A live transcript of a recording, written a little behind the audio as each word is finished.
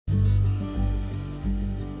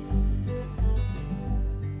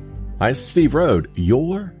Hi, it's Steve Rode,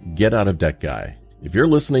 your Get Out of Debt guy. If you're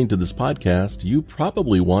listening to this podcast, you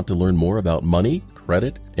probably want to learn more about money,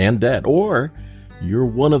 credit, and debt, or you're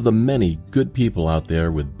one of the many good people out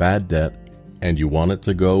there with bad debt and you want it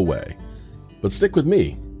to go away. But stick with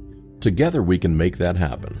me. Together we can make that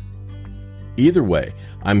happen. Either way,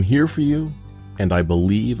 I'm here for you, and I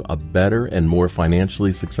believe a better and more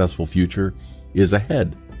financially successful future is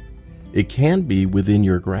ahead. It can be within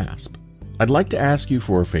your grasp. I'd like to ask you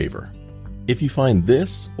for a favor. If you find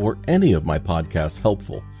this or any of my podcasts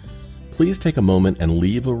helpful, please take a moment and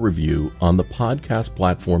leave a review on the podcast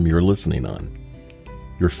platform you're listening on.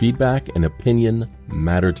 Your feedback and opinion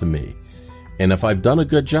matter to me, and if I've done a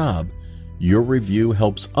good job, your review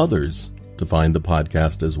helps others to find the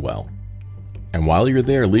podcast as well. And while you're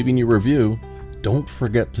there leaving your review, don't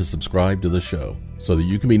forget to subscribe to the show so that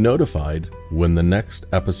you can be notified when the next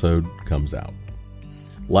episode comes out.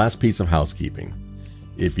 Last piece of housekeeping.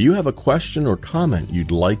 If you have a question or comment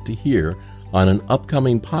you'd like to hear on an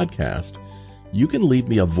upcoming podcast, you can leave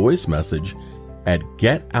me a voice message at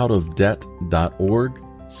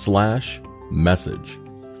getoutofdebt.org/message.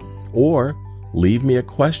 Or leave me a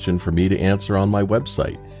question for me to answer on my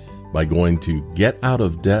website by going to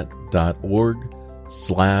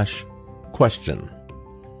getoutofdebt.org/question.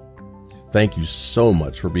 Thank you so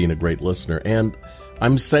much for being a great listener, and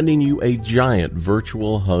I'm sending you a giant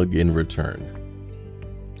virtual hug in return.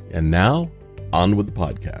 And now, on with the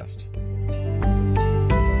podcast.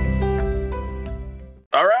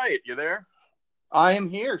 All right, you there? I am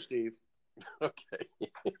here, Steve. Okay.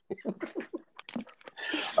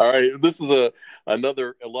 All right, this is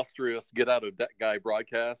another illustrious Get Out of Debt Guy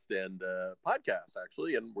broadcast and podcast,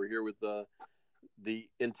 actually, and we're here with the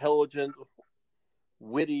intelligent,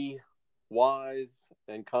 witty, wise,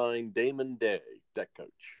 and kind Damon Day, debt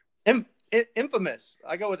coach. Infamous.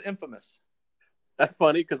 I go with infamous. That's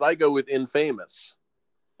funny because I go with infamous.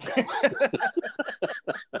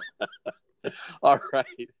 All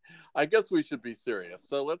right. I guess we should be serious.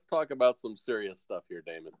 So let's talk about some serious stuff here,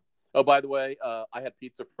 Damon. Oh, by the way, I had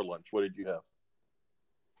pizza for lunch. What did you have?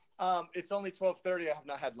 It's only 12:30. I have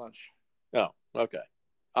not had lunch. Oh, okay.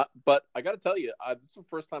 But I got to tell you, this is the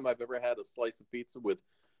first time I've ever had a slice of pizza with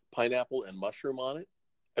pineapple and mushroom on it.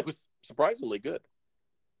 It was surprisingly good.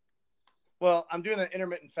 Well, I'm doing the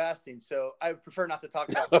intermittent fasting, so I prefer not to talk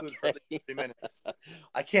about food for at least 3 minutes.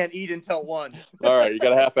 I can't eat until 1. All right, you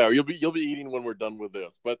got a half hour. You'll be eating when we're done with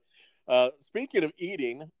this. But speaking of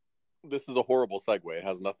eating, this is a horrible segue. It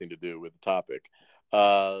has nothing to do with the topic.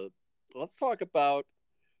 Let's talk about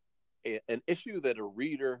an issue that a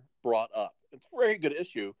reader brought up. It's a very good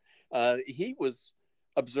issue. He was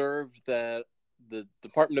observed that the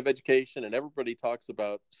Department of Education and everybody talks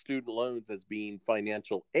about student loans as being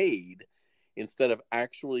financial aid instead of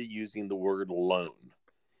actually using the word loan.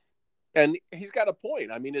 And he's got a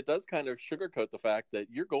point. I mean, it does kind of sugarcoat the fact that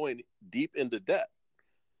you're going deep into debt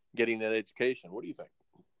getting an education. What do you think?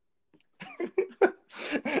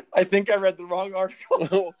 I think I read the wrong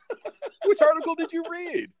article. Which article did you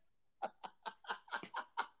read?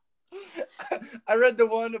 I read the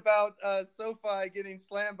one about SoFi getting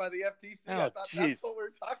slammed by the FTC. Oh, I thought that's what we're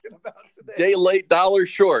talking about today. Day late, dollar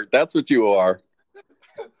short. That's what you are.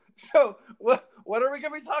 So what are we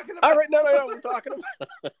going to be talking about? All right, no. We're talking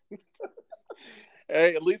about.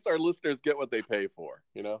 Hey, at least our listeners get what they pay for,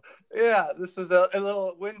 you know? Yeah, this is a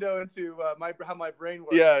little window into how my brain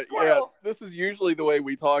works. Yeah. This is usually the way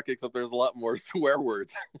we talk, except there's a lot more swear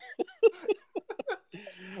words.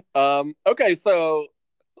 Okay, so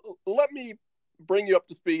let me bring you up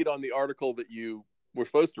to speed on the article that you were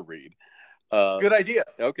supposed to read. Good idea.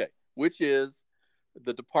 Okay, which is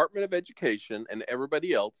the Department of Education and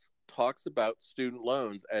everybody else talks about student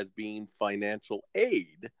loans as being financial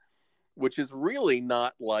aid, which is really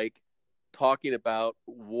not like talking about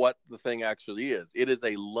what the thing actually is. It is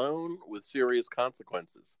a loan with serious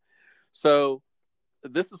consequences. So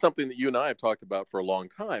this is something that you and I have talked about for a long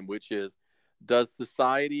time, which is, does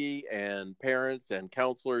society and parents and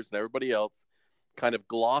counselors and everybody else kind of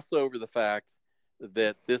gloss over the fact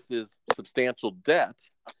that this is substantial debt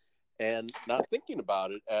and not thinking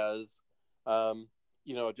about it as,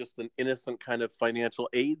 just an innocent kind of financial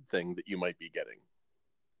aid thing that you might be getting?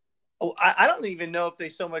 Oh, I don't even know if they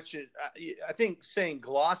so much. I think saying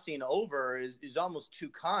glossing over is almost too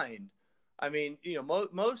kind. I mean,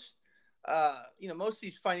 most of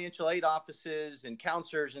these financial aid offices and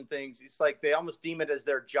counselors and things, it's like they almost deem it as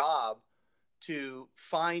their job to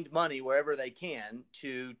find money wherever they can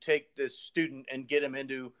to take this student and get them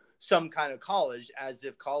into some kind of college, as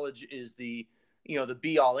if college is the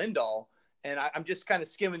be all end all. And I'm just kind of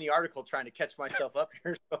skimming the article trying to catch myself up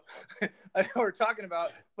here. So I know what we're talking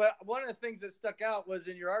about. But one of the things that stuck out was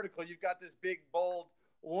in your article, you've got this big, bold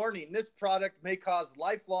warning. This product may cause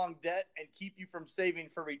lifelong debt and keep you from saving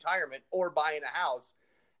for retirement or buying a house.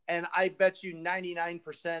 And I bet you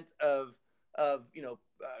 99% of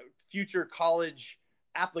future college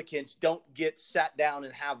applicants don't get sat down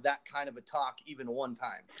and have that kind of a talk even one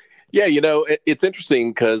time. Yeah, it's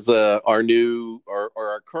interesting because our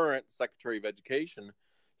current Secretary of Education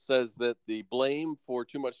says that the blame for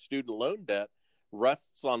too much student loan debt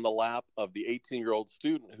rests on the lap of the 18-year-old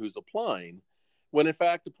student who's applying, when in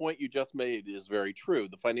fact the point you just made is very true.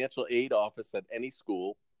 The financial aid office at any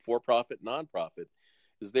school, for-profit, nonprofit,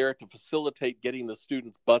 is there to facilitate getting the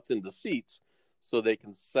students' butts into seats so they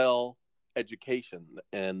can sell education.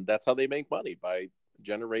 And that's how they make money, by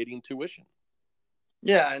generating tuition.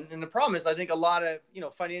 Yeah, and the problem is, I think a lot of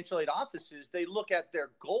financial aid offices, they look at their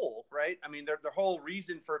goal, right? I mean, their whole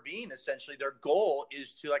reason for being, essentially, their goal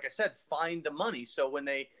is to, like I said, find the money. So when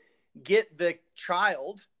they get the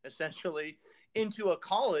child essentially into a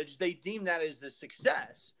college, they deem that as a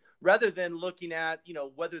success, rather than looking at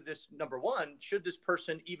whether this, number one, should this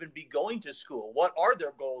person even be going to school? What are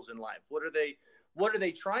their goals in life? What are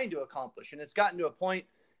they trying to accomplish? And it's gotten to a point.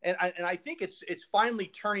 And I think it's finally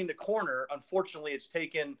turning the corner. Unfortunately, it's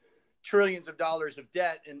taken trillions of dollars of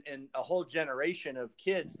debt and a whole generation of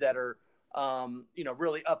kids that are,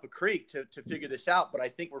 really up a creek to figure this out. But I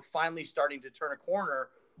think we're finally starting to turn a corner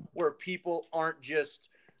where people aren't just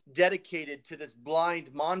dedicated to this blind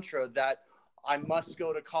mantra that I must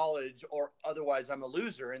go to college or otherwise I'm a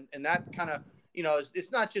loser. And that kind of,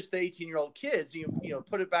 it's not just the 18-year-old kids. You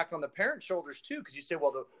put it back on the parents' shoulders too, because you say,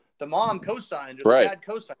 well, the mom co-signed or the dad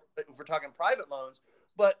co-signed, if we're talking private loans.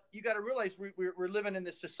 But you got to realize we're living in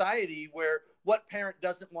this society where what parent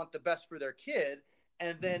doesn't want the best for their kid?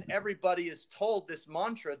 And then everybody is told this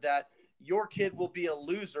mantra that your kid will be a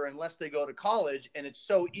loser unless they go to college. And it's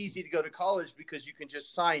so easy to go to college because you can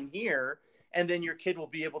just sign here and then your kid will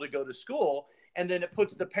be able to go to school. And then it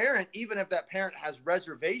puts the parent, even if that parent has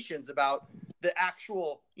reservations about the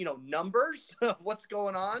actual, numbers of what's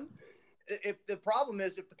going on. If the problem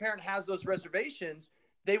is, if the parent has those reservations,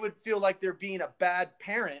 they would feel like they're being a bad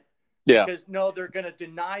parent because they're going to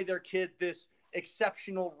deny their kid this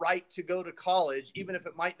exceptional right to go to college, even if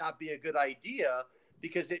it might not be a good idea,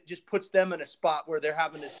 because it just puts them in a spot where they're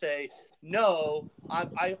having to say, no,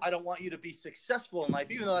 I don't want you to be successful in life,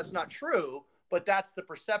 even though that's not true. But that's the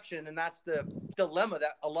perception, and that's the dilemma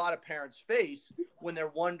that a lot of parents face when they're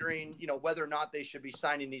wondering, whether or not they should be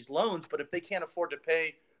signing these loans. But if they can't afford to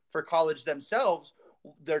pay for college themselves,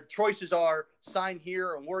 their choices are sign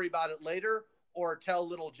here and worry about it later, or tell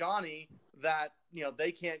little Johnny that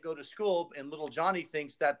they can't go to school, and little Johnny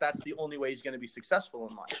thinks that that's the only way he's going to be successful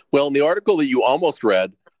in life. Well, in the article that you almost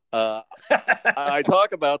read, I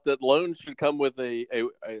talk about that loans should come with a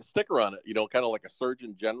sticker on it, kind of like a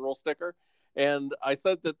Surgeon General sticker. And I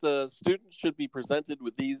said that the students should be presented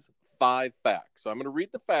with these 5 facts. So I'm going to read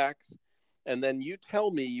the facts, and then you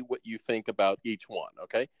tell me what you think about each one,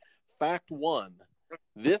 okay? Fact 1,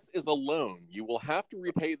 this is a loan. You will have to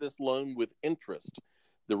repay this loan with interest.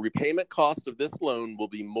 The repayment cost of this loan will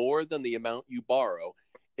be more than the amount you borrow.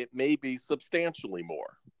 It may be substantially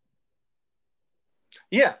more.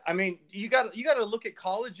 Yeah, I mean, you got to look at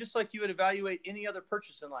college just like you would evaluate any other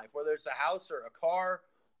purchase in life, whether it's a house or a car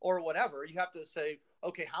or whatever. You have to say,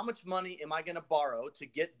 okay, how much money am I going to borrow to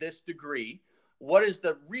get this degree? What is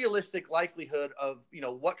the realistic likelihood of,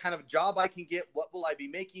 what kind of job I can get? What will I be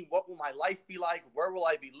making? What will my life be like? Where will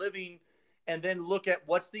I be living? And then look at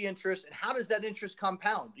what's the interest and how does that interest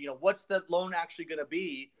compound? What's the loan actually going to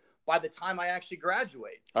be by the time I actually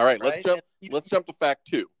graduate? All right, let's jump to fact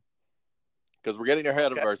 2, because we're getting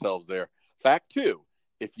ahead of ourselves there. Fact 2,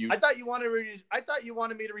 I thought you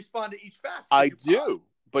wanted me to respond to each fact. I do,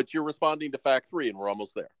 but you're responding to fact 3, and we're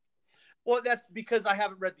almost there. Well, that's because I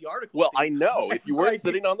haven't read the article. Well, I know. If you weren't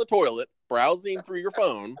sitting on the toilet browsing through your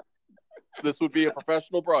phone, this would be a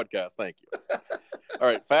professional broadcast. Thank you. All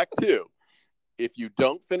right, fact 2. If you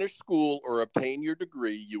don't finish school or obtain your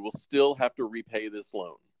degree, you will still have to repay this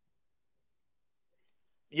loan.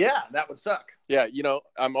 Yeah, that would suck. Yeah,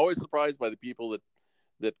 I'm always surprised by the people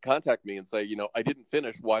that contact me and say, I didn't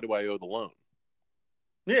finish. Why do I owe the loan?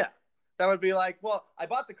 Yeah. That would be like, well, I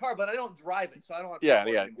bought the car, but I don't drive it, so I don't have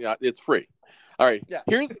to Yeah, it's free. All right. Yeah.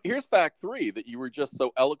 Here's fact 3 that you were just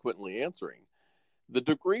so eloquently answering. The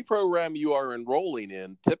degree program you are enrolling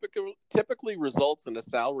in typically results in a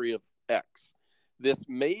salary of X. This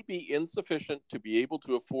may be insufficient to be able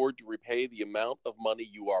to afford to repay the amount of money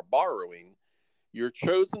you are borrowing. your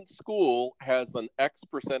chosen school has an X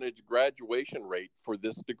percentage graduation rate for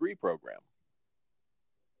this degree program.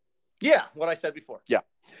 Yeah, what I said before. Yeah.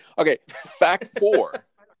 Okay. Fact 4,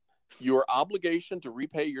 your obligation to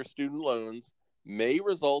repay your student loans may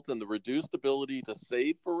result in the reduced ability to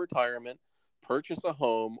save for retirement, purchase a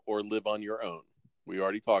home, or live on your own. We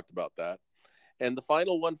already talked about that. And the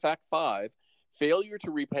final one, fact 5, failure to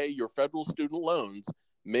repay your federal student loans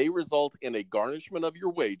may result in a garnishment of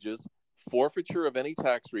your wages, forfeiture of any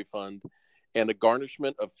tax refund, and a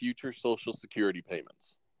garnishment of future Social Security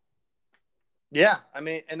payments. Yeah, I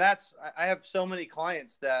mean, and I have so many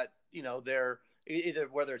clients that, they're either,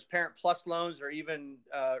 whether it's Parent Plus loans or even,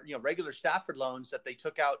 regular Stafford loans that they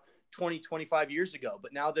took out 20, 25 years ago,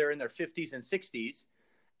 but now they're in their 50s and 60s.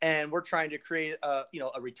 And we're trying to create a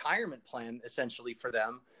retirement plan essentially for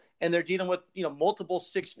them. And they're dealing with, multiple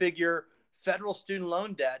 6-figure federal student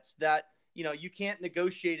loan debts that, you can't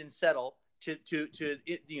negotiate and settle to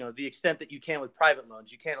the extent that you can with private loans.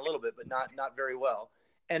 You can a little bit, but not very well.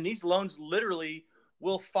 And these loans literally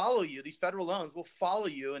will follow you. These federal loans will follow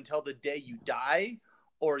you until the day you die,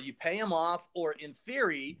 or you pay them off, or in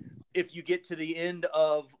theory, if you get to the end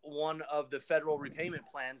of one of the federal repayment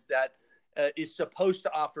plans that is supposed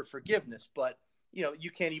to offer forgiveness. But,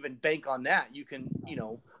 you can't even bank on that. You can,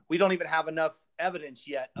 we don't even have enough evidence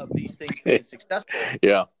yet of these things being successful.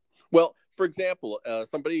 Yeah. Well, for example,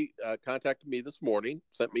 somebody contacted me this morning,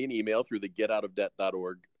 sent me an email through the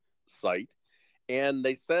getoutofdebt.org site. And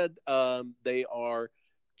they said they are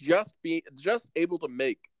just able to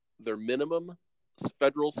make their minimum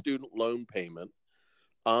federal student loan payment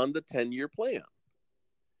on the 10-year plan,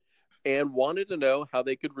 and wanted to know how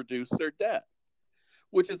they could reduce their debt,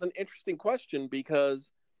 which is an interesting question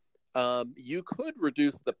because you could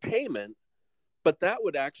reduce the payment, but that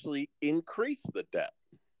would actually increase the debt.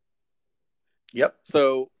 Yep.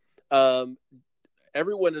 So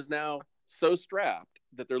everyone is now so strapped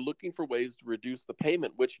that they're looking for ways to reduce the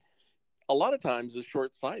payment, which a lot of times is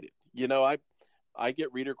short-sighted. I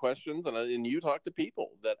get reader questions, and you talk to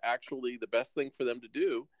people that actually the best thing for them to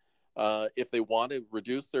do if they want to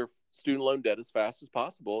reduce their student loan debt as fast as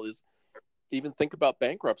possible is even think about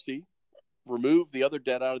bankruptcy, remove the other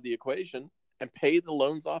debt out of the equation, and pay the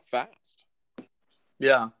loans off fast.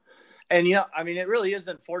 Yeah. And, it really is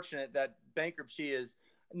unfortunate that bankruptcy has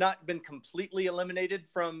not been completely eliminated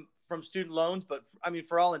from student loans, but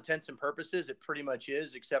for all intents and purposes, it pretty much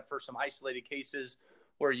is, except for some isolated cases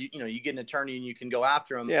where you get an attorney and you can go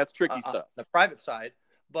after them. Yeah, it's tricky stuff. On the private side,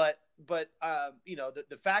 but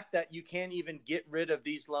the fact that you can't even get rid of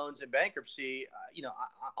these loans in bankruptcy,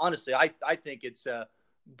 honestly, I think it's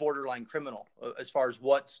borderline criminal as far as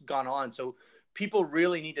what's gone on. So people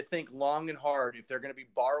really need to think long and hard if they're going to be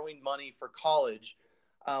borrowing money for college.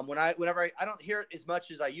 Whenever I don't hear it as much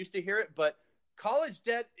as I used to hear it, but college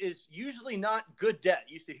debt is usually not good debt.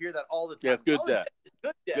 I used to hear that all the time. Yeah, it's good debt.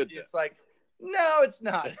 Good debt. Good it's debt. Like, no, it's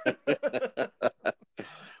not.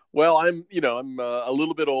 Well, I'm a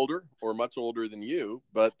little bit older, or much older than you,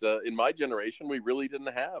 but in my generation, we really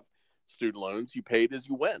didn't have student loans. You paid as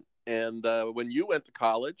you went. And when you went to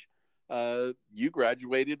college, you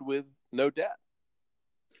graduated with no debt.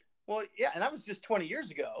 Well, yeah, and that was just 20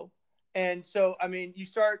 years ago. And so, you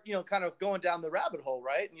start, kind of going down the rabbit hole,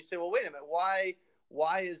 right? And you say, well, wait a minute,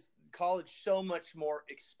 why is college so much more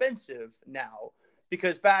expensive now?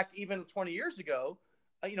 Because back even 20 years ago,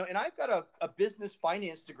 and I've got a business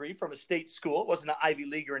finance degree from a state school. It wasn't an Ivy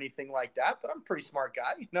League or anything like that, but I'm a pretty smart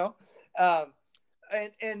guy,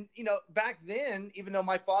 And back then, even though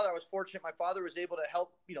I was fortunate, my father was able to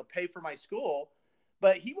help, pay for my school,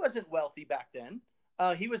 but he wasn't wealthy back then.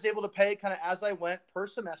 He was able to pay kind of as I went per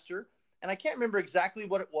semester. And I can't remember exactly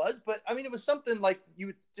what it was, but it was something like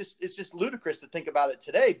it's just ludicrous to think about it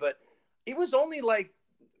today, but it was only like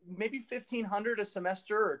maybe $1,500 a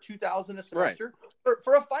semester or $2,000 a semester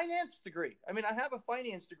for a finance degree. I have a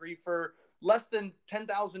finance degree for less than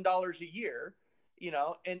 $10,000 a year,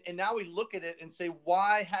 and now we look at it and say,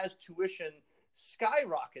 why has tuition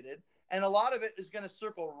skyrocketed? And a lot of it is going to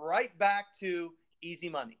circle right back to easy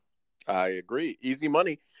money. I agree. Easy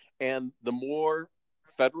money. And the more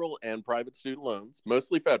federal and private student loans,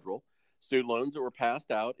 mostly federal student loans that were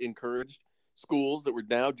passed out, encouraged schools that were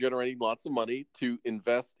now generating lots of money to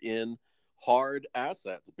invest in hard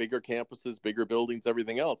assets, bigger campuses, bigger buildings,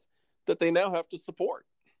 everything else that they now have to support.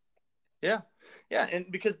 Yeah. Yeah. And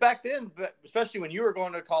because back then, especially when you were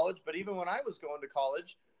going to college, but even when I was going to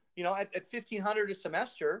college, at $1,500 a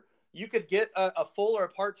semester, you could get a full or a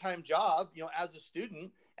part-time job, as a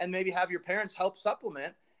student, and maybe have your parents help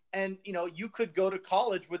supplement. And, you could go to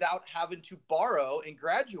college without having to borrow and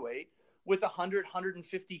graduate, with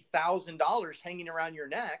 $150,000 hanging around your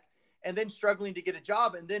neck, and then struggling to get a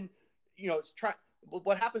job. And then, it's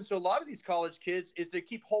what happens to a lot of these college kids is they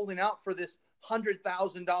keep holding out for this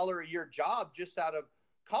 $100,000 a year job just out of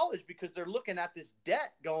college, because they're looking at this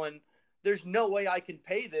debt going, there's no way I can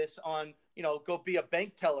pay this on, go be a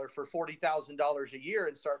bank teller for $40,000 a year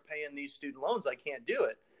and start paying these student loans. I can't do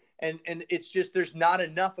it. And it's just, there's not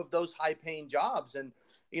enough of those high paying jobs. And,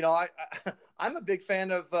 I'm a big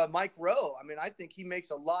fan of Mike Rowe. I mean, I think he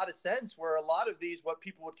makes a lot of sense, where a lot of these, what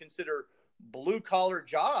people would consider blue collar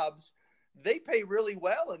jobs, they pay really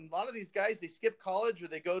well. And a lot of these guys, they skip college or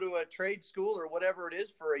they go to a trade school or whatever it is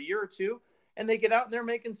for a year or two, and they get out and they're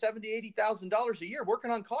making $70,000, $80,000 a year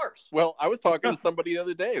working on cars. Well, I was talking to somebody the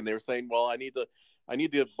other day, and they were saying, well, I need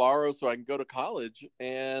to borrow so I can go to college.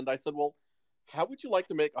 And I said, well, how would you like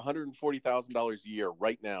to make $140,000 a year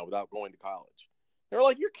right now without going to college? They're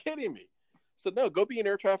like, you're kidding me. I said, no, go be an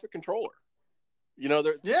air traffic controller.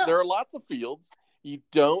 There are lots of fields. You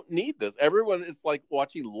don't need this. Everyone is like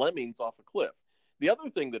watching lemmings off a cliff. The other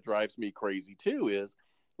thing that drives me crazy too is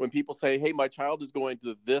when people say, hey, my child is going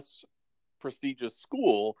to this prestigious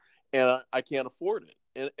school and I can't afford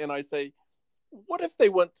it. And I say, what if they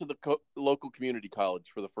went to the local community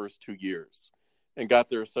college for the first 2 years and got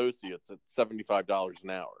their associates at $75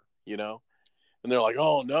 an hour, And they're like,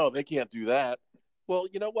 oh, no, they can't do that. Well,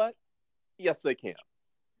 you know what? Yes, they can.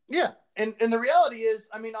 Yeah. And the reality is,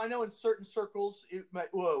 I mean, I know in certain circles, it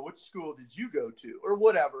might, whoa, what school did you go to or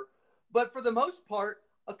whatever. But for the most part,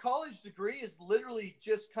 a college degree is literally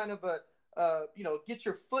just kind of get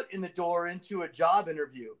your foot in the door into a job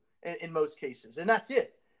interview in most cases. And that's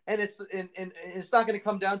it. And it's not going to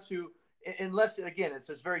come down to, unless, again, it's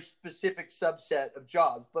this very specific subset of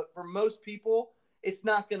jobs. But for most people, it's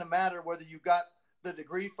not going to matter whether you got the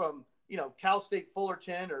degree from, Cal State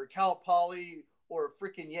Fullerton or Cal Poly or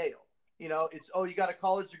freaking Yale. It's, you got a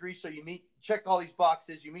college degree, so check all these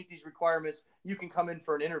boxes, you meet these requirements, you can come in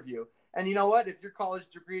for an interview. And you know what? If your college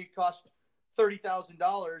degree costs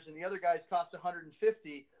 $30,000 and the other guys cost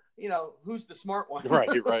 $150,000, who's the smart one?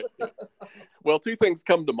 Right. Well, two things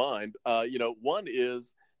come to mind. One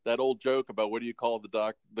is that old joke about what do you call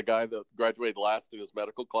the guy that graduated last in his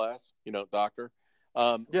medical class, doctor.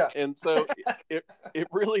 Yeah. And so it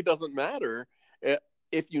really doesn't matter.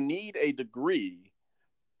 If you need a degree,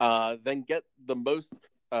 then get the most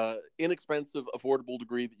inexpensive, affordable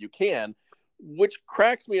degree that you can, which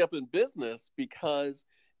cracks me up in business, because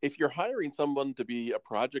if you're hiring someone to be a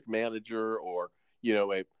project manager or,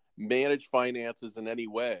 manage finances in any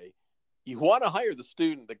way, you want to hire the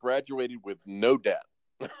student that graduated with no debt.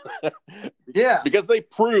 Yeah. Because they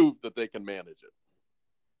prove that they can manage it.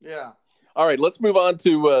 Yeah. All right, let's move on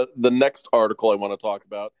to the next article I want to talk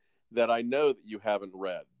about that I know that you haven't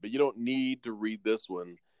read, but you don't need to read this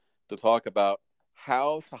one to talk about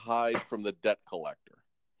how to hide from the debt collector.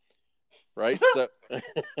 Right? So,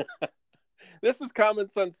 this is common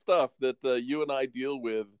sense stuff that you and I deal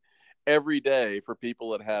with every day for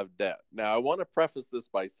people that have debt. Now, I want to preface this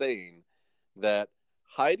by saying that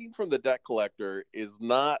hiding from the debt collector is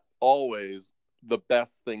not always the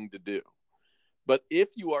best thing to do. But if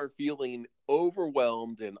you are feeling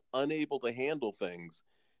overwhelmed and unable to handle things,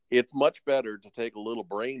 it's much better to take a little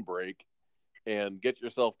brain break and get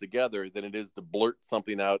yourself together than it is to blurt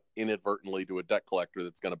something out inadvertently to a debt collector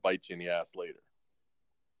that's going to bite you in the ass later.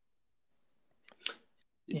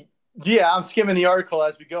 Yeah, I'm skimming the article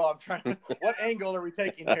as we go. I'm trying to, what angle are we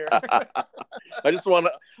taking here? I just don't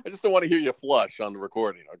want to hear you flush on the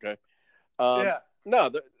recording. Okay. Yeah. No.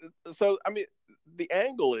 The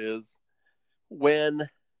angle is when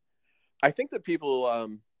I think that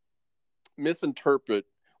people misinterpret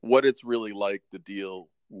what it's really like to deal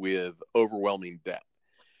with overwhelming debt.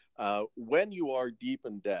 When you are deep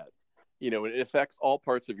in debt, it affects all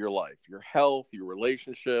parts of your life, your health, your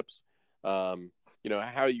relationships,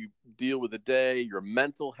 how you deal with the day, your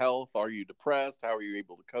mental health. Are you depressed? How are you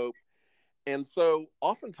able to cope? And so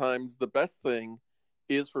oftentimes the best thing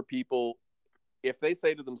is for people, if they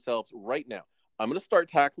say to themselves right now, I'm going to start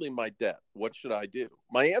tackling my debt, what should I do?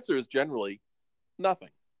 My answer is generally nothing.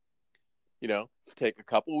 Take a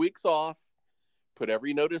couple weeks off, put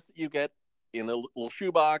every notice that you get in a little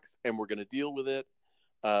shoebox, and we're going to deal with it.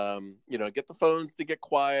 Get the phones to get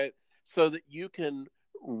quiet so that you can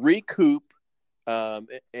recoup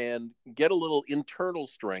and get a little internal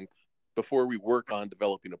strength before we work on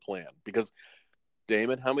developing a plan. Because,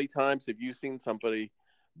 Damon, how many times have you seen somebody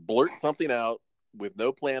blurt something out with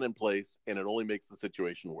no plan in place, and it only makes the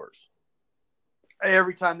situation worse?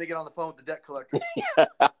 Every time they get on the phone with the debt collector.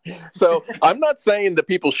 So I'm not saying that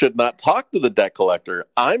people should not talk to the debt collector.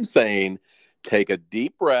 I'm saying take a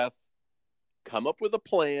deep breath, come up with a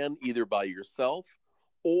plan either by yourself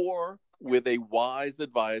or with a wise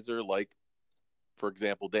advisor, like, for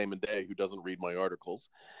example, Damon Day, who doesn't read my articles,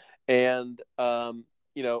 and,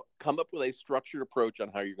 come up with a structured approach on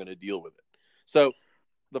how you're going to deal with it. So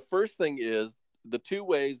the first thing is the two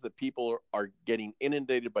ways that people are getting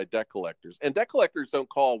inundated by debt collectors, and debt collectors don't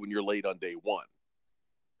call when you're late on day one,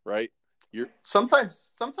 right?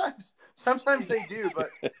 Sometimes they do,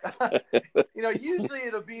 but usually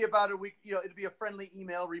it'll be about a week. It'll be a friendly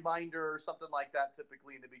email reminder or something like that,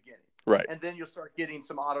 typically in the beginning, right? And then you'll start getting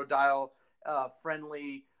some auto dial,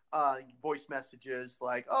 friendly voice messages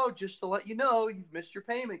like, "Oh, just to let you know, you've missed your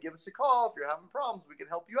payment. Give us a call if you're having problems. We can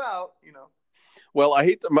help you out." Well, I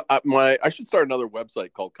hate to I should start another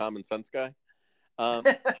website called Common Sense Guy,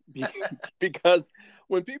 because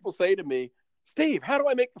when people say to me, "Steve, how do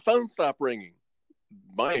I make the phone stop ringing?"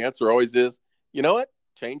 My answer always is, you know what?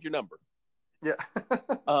 Change your number. Yeah.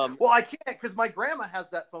 Well, I can't because my grandma has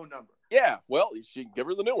that phone number. Yeah. Well, she can give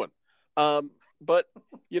her the new one. But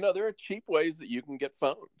there are cheap ways that you can get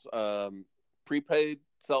phones. Prepaid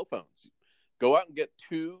cell phones. Go out and get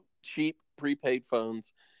 2 cheap prepaid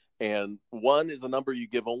phones, and one is a number you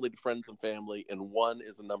give only to friends and family, and one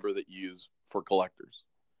is a number that you use for collectors.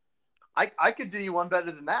 I could do you one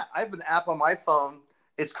better than that. I have an app on my phone.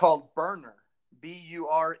 It's called Burner,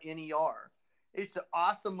 Burner. It's an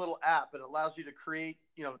awesome little app. It allows you to create,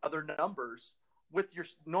 other numbers with your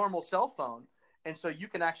normal cell phone. And so you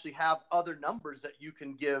can actually have other numbers that you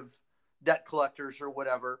can give debt collectors or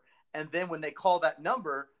whatever. And then when they call that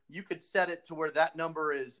number, you could set it to where that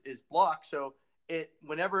number is blocked. So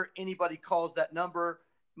whenever anybody calls that number,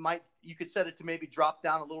 you could set it to maybe drop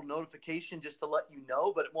down a little notification just to let you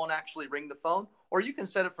know, but it won't actually ring the phone. Or you can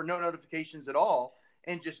set it for no notifications at all,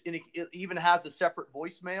 and it even has a separate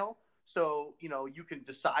voicemail. So, you can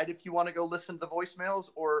decide if you want to go listen to the voicemails,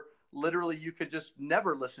 or literally you could just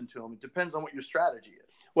never listen to them. It depends on what your strategy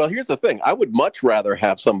is. Well, here's the thing. I would much rather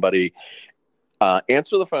have somebody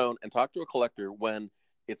answer the phone and talk to a collector when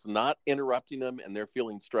it's not interrupting them and they're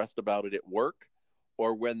feeling stressed about it at work,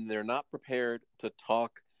 or when they're not prepared to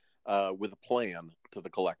talk with a plan to the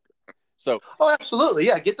collector. So, absolutely,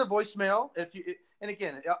 yeah. Get the voicemail. And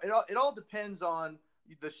again, it all depends on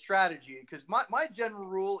the strategy. Because my general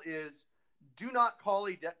rule is, do not call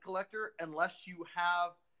a debt collector unless you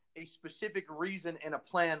have a specific reason and a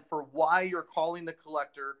plan for why you're calling the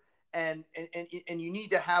collector, and you need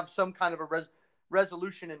to have some kind of a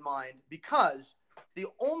resolution in mind, because the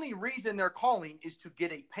only reason they're calling is to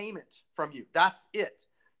get a payment from you. That's it.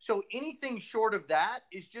 So anything short of that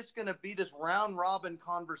is just going to be this round robin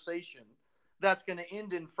conversation that's going to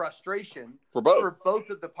end in frustration for both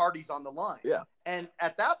of the parties on the line. Yeah. And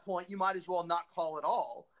at that point, you might as well not call at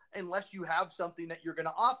all unless you have something that you're going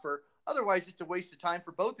to offer. Otherwise, it's a waste of time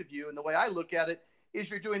for both of you. And the way I look at it is,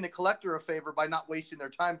 you're doing the collector a favor by not wasting their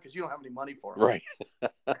time, because you don't have any money for them. Right.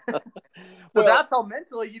 So that's how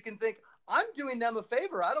mentally you can think, I'm doing them a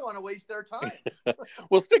favor. I don't want to waste their time.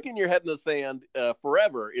 Well, sticking your head in the sand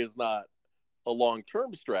forever is not a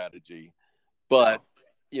long-term strategy. But,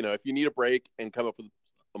 if you need a break and come up with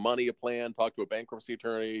a plan, talk to a bankruptcy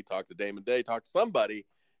attorney, talk to Damon Day, talk to somebody,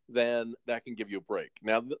 then that can give you a break.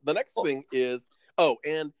 Now, the next thing is,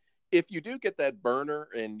 and if you do get that Burner,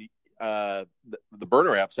 and the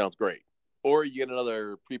Burner app sounds great, or you get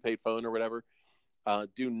another prepaid phone or whatever,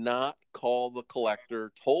 do not call the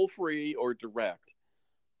collector toll free or direct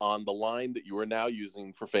on the line that you are now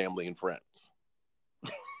using for family and friends.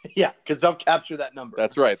 Yeah, because they'll capture that number.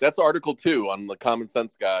 That's right. That's Article 2 on the Common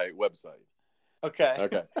Sense Guy website.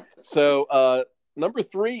 Okay. So number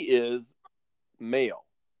 3 is mail.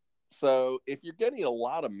 So if you're getting a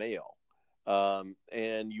lot of mail,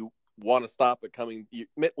 and you want to stop it coming,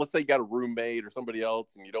 let's say you got a roommate or somebody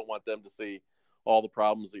else, and you don't want them to see all the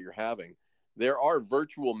problems that you're having, there are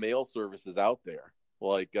virtual mail services out there.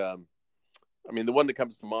 Like, the one that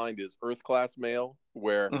comes to mind is Earth Class Mail,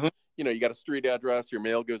 where, you got a street address, your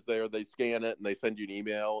mail goes there, they scan it, and they send you an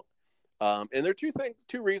email. And there are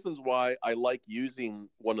two reasons why I like using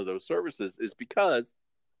one of those services is because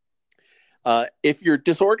if you're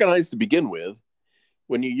disorganized to begin with,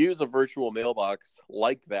 when you use a virtual mailbox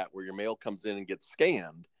like that, where your mail comes in and gets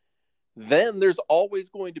scanned, then there's always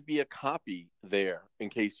going to be a copy there in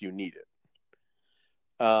case you need it.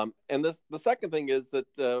 And the second thing is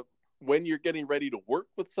that when you're getting ready to work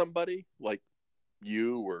with somebody, like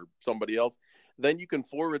you or somebody else, then you can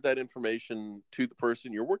forward that information to the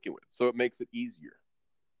person you're working with. So it makes it easier.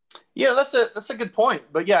 Yeah, that's a good point.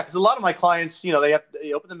 But yeah, because a lot of my clients,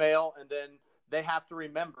 they open the mail, and then they have to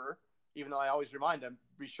remember even though I always remind them,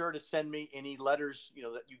 be sure to send me any letters,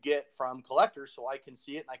 that you get from collectors so I can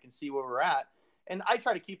see it and I can see where we're at. And I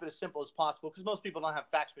try to keep it as simple as possible because most people don't have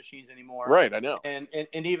fax machines anymore. Right, I know. And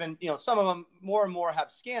even, some of them more and more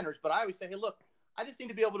have scanners. But I always say, hey, look, I just need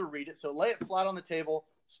to be able to read it. So lay it flat on the table,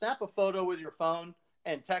 snap a photo with your phone,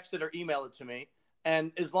 and text it or email it to me.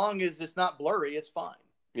 And as long as it's not blurry, it's fine.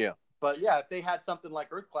 Yeah. But, yeah, if they had something like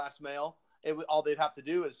Earth Class Mail, all they'd have to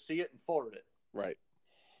do is see it and forward it. Right.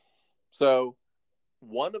 So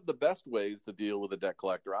one of the best ways to deal with a debt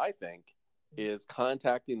collector, I think, is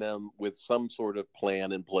contacting them with some sort of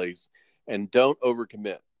plan in place, and don't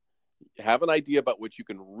overcommit. Have an idea about what you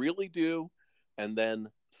can really do and then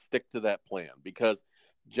stick to that plan, because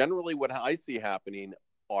generally what I see happening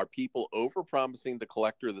are people overpromising the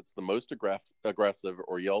collector that's the most aggressive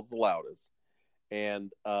or yells the loudest,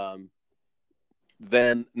 and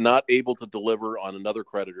then not able to deliver on another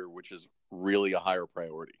creditor, which is really a higher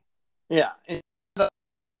priority. Yeah. And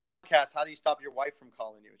how do you stop your wife from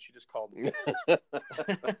calling you? She just called me.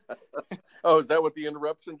 Oh, is that what the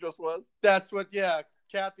interruption just was? That's what,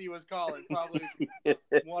 Kathy was calling. Probably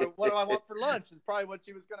what do I want for lunch is probably what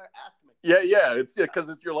she was going to ask me. Yeah, it's because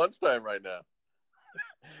it's your lunchtime right now.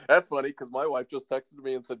 That's funny because my wife just texted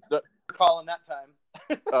me and said, calling that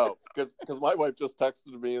time. Oh, because my wife just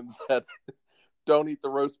texted me and said, don't eat the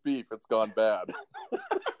roast beef, it's gone bad.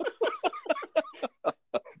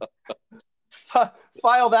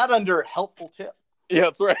 File that under helpful tip. Yeah,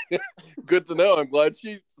 that's right. Good to know. I'm glad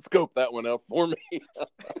she scoped that one out for me.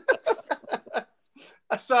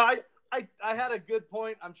 So I had a good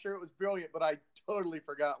point. I'm sure it was brilliant, but I totally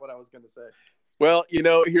forgot what I was going to say. Well,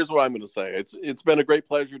 here's what I'm going to say. It's been a great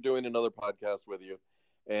pleasure doing another podcast with you.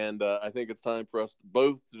 And I think it's time for us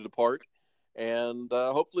both to depart. And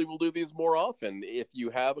hopefully we'll do these more often. If you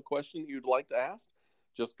have a question you'd like to ask,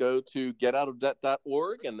 just go to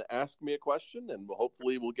getoutofdebt.org and ask me a question, and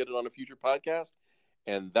hopefully we'll get it on a future podcast.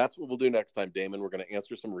 And that's what we'll do next time, Damon. We're going to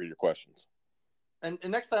answer some reader questions. And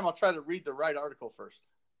next time I'll try to read the right article first.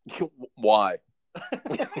 Why?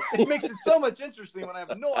 It makes it so much interesting when I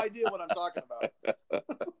have no idea what I'm talking about.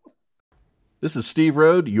 This is Steve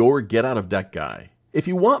Rode, your Get Out of Debt guy. If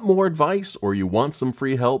you want more advice or you want some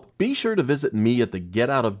free help, be sure to visit me at the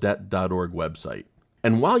getoutofdebt.org website.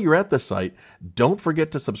 And while you're at the site, don't forget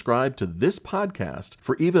to subscribe to this podcast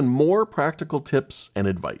for even more practical tips and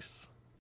advice.